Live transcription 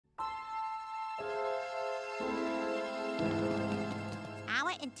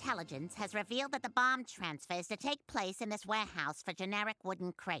Our intelligence has revealed that the bomb transfer is to take place in this warehouse for generic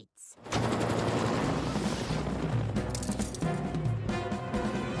wooden crates.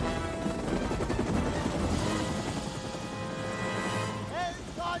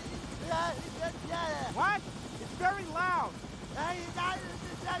 What? It's very loud.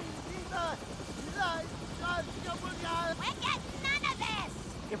 We're getting none of this!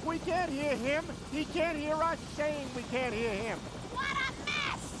 If we can't hear him, he can't hear us saying we can't hear him. What a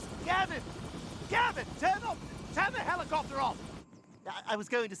mess! Gavin! Gavin, turn the helicopter off! I was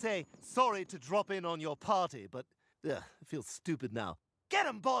going to say, sorry to drop in on your party, but it feels stupid now. Get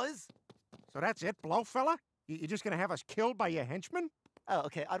 'em, boys! So that's it, Blofella? You're just gonna have us killed by your henchmen? Oh,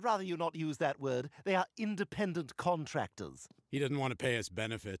 okay, I'd rather you not use that word. They are independent contractors. He doesn't want to pay us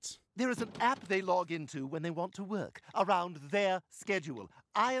benefits. There is an app they log into when they want to work, around their schedule.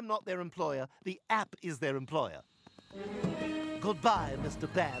 I am not their employer. The app is their employer. Goodbye,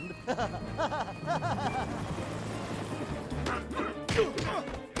 Mr. Band.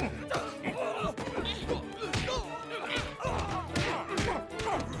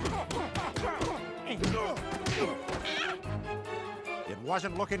 It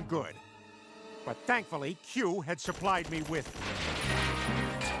wasn't looking good. But thankfully, Q had supplied me with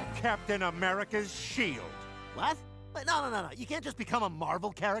Captain America's shield. What? Wait, no. You can't just become a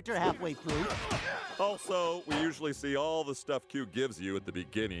Marvel character halfway through. Also, we usually see all the stuff Q gives you at the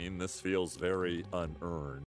beginning. This feels very unearned.